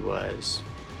 she was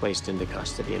placed into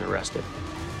custody and arrested.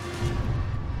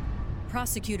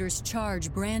 Prosecutors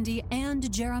charge Brandy and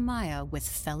Jeremiah with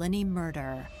felony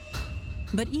murder.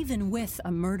 But even with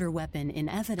a murder weapon in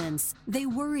evidence, they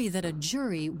worry that a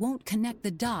jury won't connect the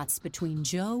dots between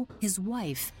Joe, his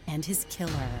wife, and his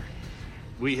killer.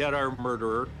 We had our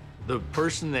murderer. The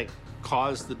person that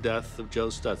caused the death of Joe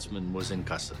Stutzman was in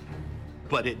custody.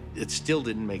 But it still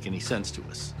didn't make any sense to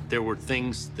us. There were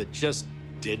things that just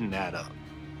didn't add up.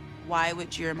 Why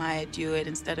would Jeremiah do it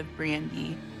instead of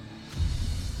Brandy?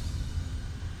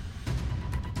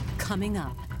 Coming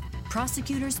up,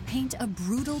 prosecutors paint a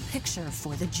brutal picture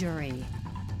for the jury.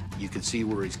 You could see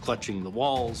where he's clutching the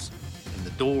walls and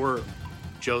the door.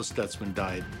 Joe Stutzman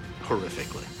died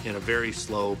horrifically in a very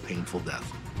slow, painful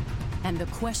death. And the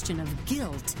question of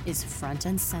guilt is front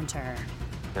and center.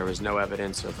 There was no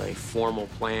evidence of a formal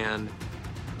plan.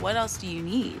 What else do you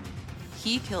need?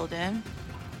 He killed him.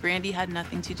 Brandy had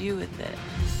nothing to do with it.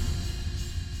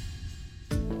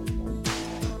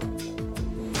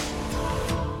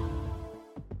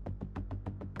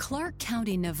 Clark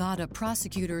County, Nevada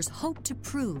prosecutors hope to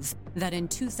prove that in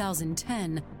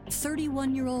 2010,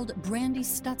 31-year-old Brandy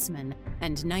Stutzman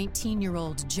and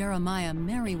 19-year-old Jeremiah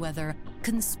Merriweather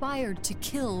conspired to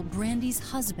kill Brandy's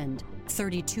husband,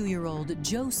 32-year-old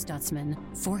Joe Stutzman,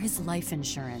 for his life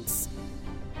insurance.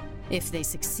 If they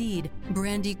succeed,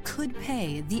 Brandy could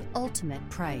pay the ultimate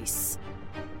price.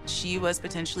 She was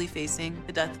potentially facing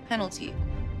the death penalty.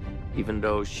 Even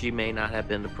though she may not have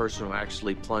been the person who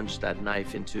actually plunged that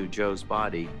knife into Joe's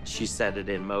body, she set it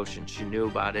in motion. She knew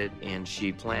about it, and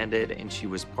she planned it, and she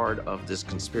was part of this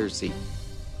conspiracy.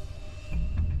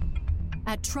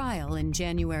 At trial in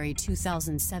January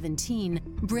 2017,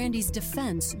 Brandy's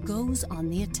defense goes on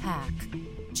the attack.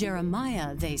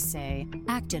 Jeremiah, they say,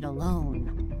 acted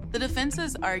alone. The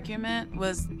defense's argument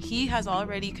was he has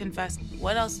already confessed.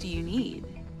 What else do you need?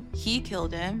 He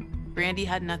killed him. Brandy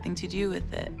had nothing to do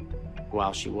with it.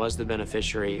 While she was the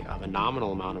beneficiary of a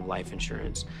nominal amount of life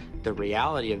insurance, the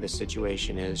reality of the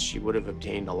situation is she would have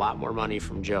obtained a lot more money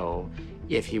from Joe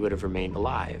if he would have remained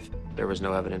alive. There was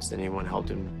no evidence that anyone helped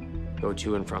him go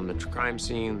to and from the crime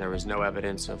scene. There was no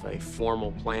evidence of a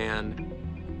formal plan.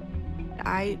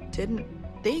 I didn't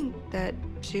think that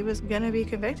she was going to be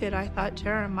convicted. I thought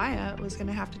Jeremiah was going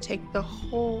to have to take the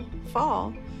whole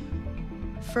fall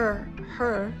for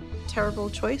her terrible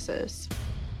choices.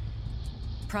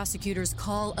 Prosecutors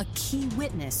call a key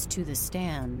witness to the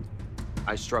stand.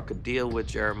 I struck a deal with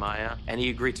Jeremiah, and he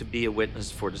agreed to be a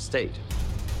witness for the state.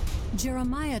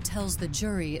 Jeremiah tells the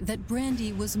jury that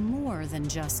Brandy was more than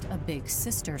just a big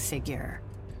sister figure.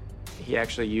 He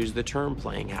actually used the term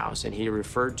playing house, and he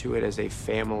referred to it as a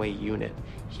family unit.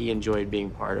 He enjoyed being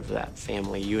part of that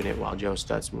family unit while Joe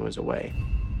Stutzman was away.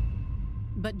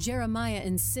 But Jeremiah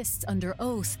insists under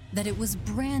oath that it was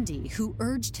Brandy who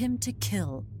urged him to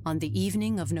kill on the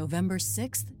evening of November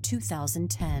 6th,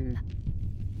 2010.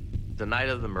 The night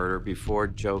of the murder, before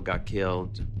Joe got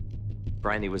killed,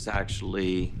 Brandy was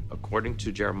actually, according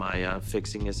to Jeremiah,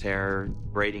 fixing his hair,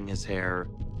 braiding his hair,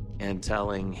 and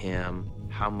telling him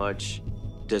how much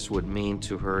this would mean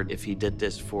to her. If he did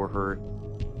this for her,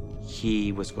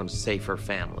 he was going to save her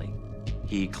family.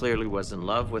 He clearly was in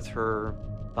love with her,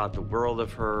 thought the world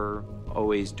of her,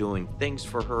 always doing things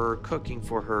for her, cooking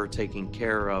for her, taking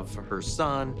care of her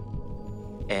son.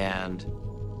 And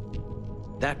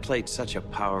that played such a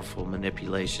powerful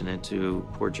manipulation into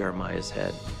poor Jeremiah's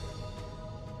head.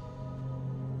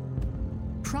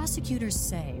 Prosecutors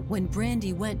say when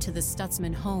Brandy went to the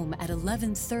Stutzman home at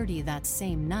 11:30 that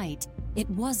same night, it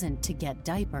wasn't to get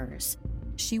diapers.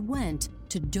 She went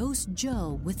to dose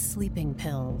Joe with sleeping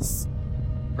pills.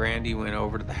 Brandy went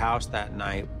over to the house that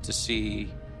night to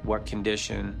see what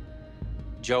condition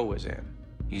Joe was in.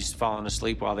 He's fallen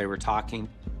asleep while they were talking.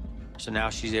 So now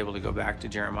she's able to go back to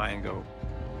Jeremiah and go,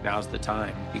 now's the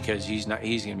time, because he's going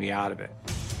to be out of it.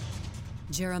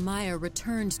 Jeremiah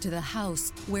returned to the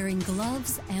house wearing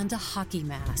gloves and a hockey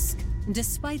mask.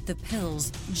 Despite the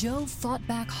pills, Joe fought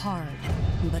back hard,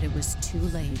 but it was too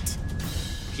late.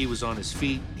 He was on his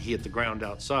feet. He hit the ground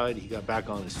outside. He got back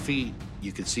on his feet.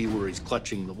 You could see where he's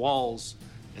clutching the walls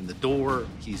and the door.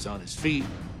 He's on his feet.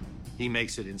 He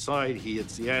makes it inside. He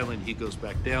hits the island. He goes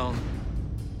back down.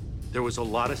 There was a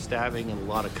lot of stabbing and a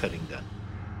lot of cutting done.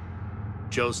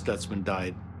 Joe Stutzman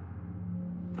died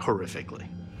horrifically.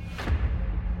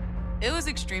 It was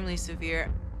extremely severe.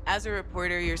 As a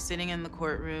reporter, you're sitting in the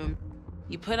courtroom.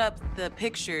 You put up the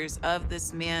pictures of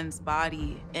this man's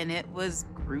body, and it was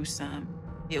gruesome.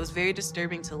 It was very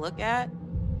disturbing to look at.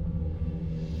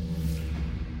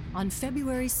 On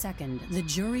February 2nd, the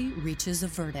jury reaches a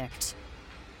verdict.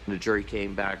 The jury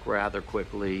came back rather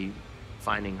quickly,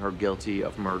 finding her guilty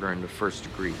of murder in the first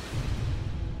degree.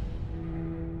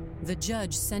 The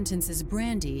judge sentences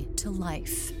Brandy to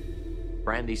life.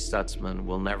 Brandy Stutzman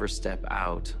will never step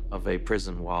out of a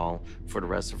prison wall for the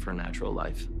rest of her natural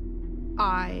life.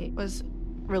 I was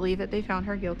relieved that they found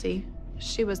her guilty.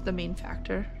 She was the main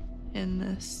factor in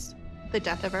the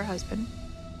death of her husband.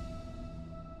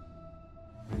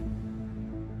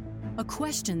 A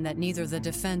question that neither the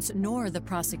defense nor the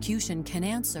prosecution can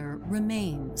answer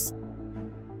remains.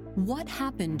 What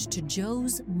happened to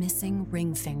Joe's missing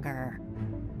ring finger?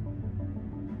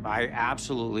 I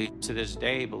absolutely, to this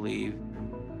day, believe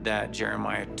that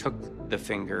Jeremiah took the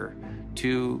finger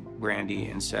to Brandy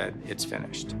and said, "It's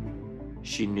finished."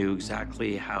 She knew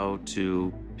exactly how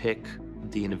to pick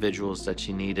the individuals that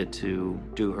she needed to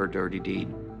do her dirty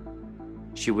deed.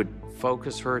 She would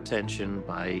focus her attention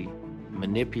by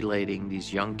manipulating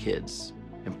these young kids,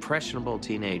 impressionable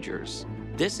teenagers.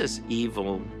 This is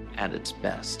evil at its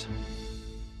best.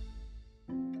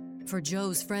 For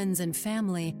Joe's friends and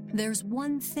family, there's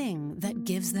one thing that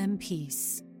gives them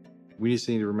peace. We just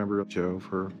need to remember Joe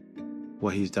for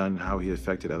what he's done, how he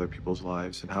affected other people's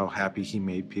lives, and how happy he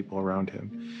made people around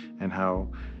him, and how,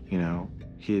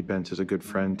 he had been such a good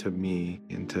friend to me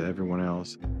and to everyone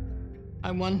else.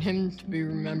 I want him to be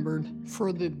remembered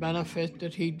for the benefit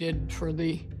that he did for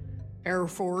the Air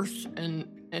Force and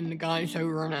the guys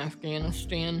over in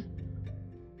Afghanistan.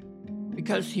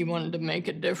 Because he wanted to make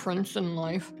a difference in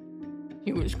life.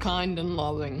 He was kind and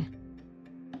loving.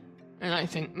 And I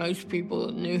think most people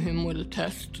that knew him would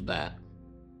attest to that.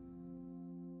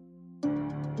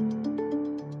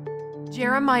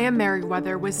 Jeremiah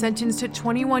Merriweather was sentenced to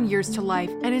 21 years to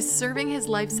life and is serving his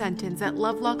life sentence at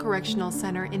Lovelock Correctional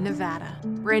Center in Nevada.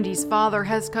 Brandy's father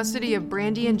has custody of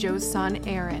Brandy and Joe's son,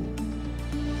 Aaron.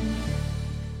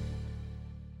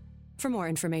 For more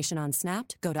information on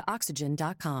Snapped, go to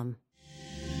oxygen.com.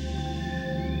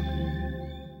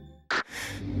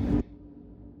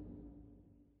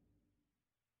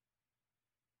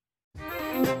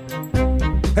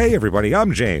 Hey everybody,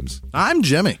 I'm James. I'm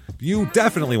Jimmy. You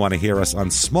definitely want to hear us on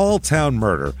Small Town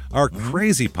Murder, our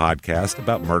crazy podcast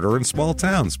about murder in small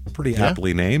towns. Pretty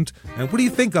aptly named. And what do you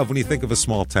think of when you think of a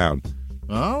small town?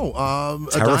 Oh,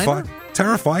 a diner?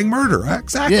 Terrifying murder.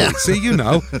 Exactly. Yeah. See, you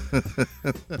know.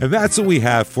 And that's what we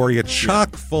have for you,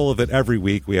 chock full of it every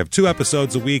week. We have 2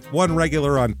 episodes a week, one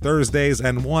regular on Thursdays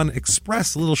and one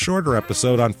express, a little shorter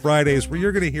episode on Fridays, where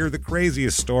you're going to hear the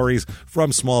craziest stories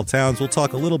from small towns. We'll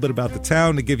talk a little bit about the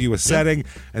town to give you a setting,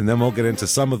 and then we'll get into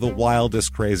some of the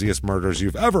wildest, craziest murders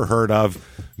you've ever heard of,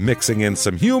 mixing in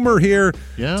some humor here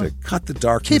to cut the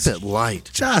darkness. Keep it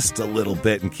light. Just a little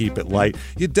bit and keep it light.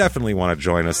 You definitely want to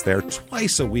join us there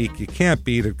twice a week. You can't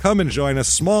beat it. Come and join us.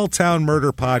 Small Town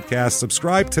Murder Podcast.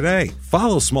 Subscribe today.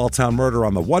 Follow Small Town Murder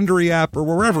on the Wondery app or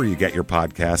wherever you get your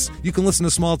podcasts. You can listen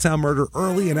to Small Town Murder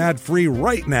early and ad-free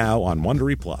right now on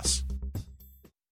Wondery Plus.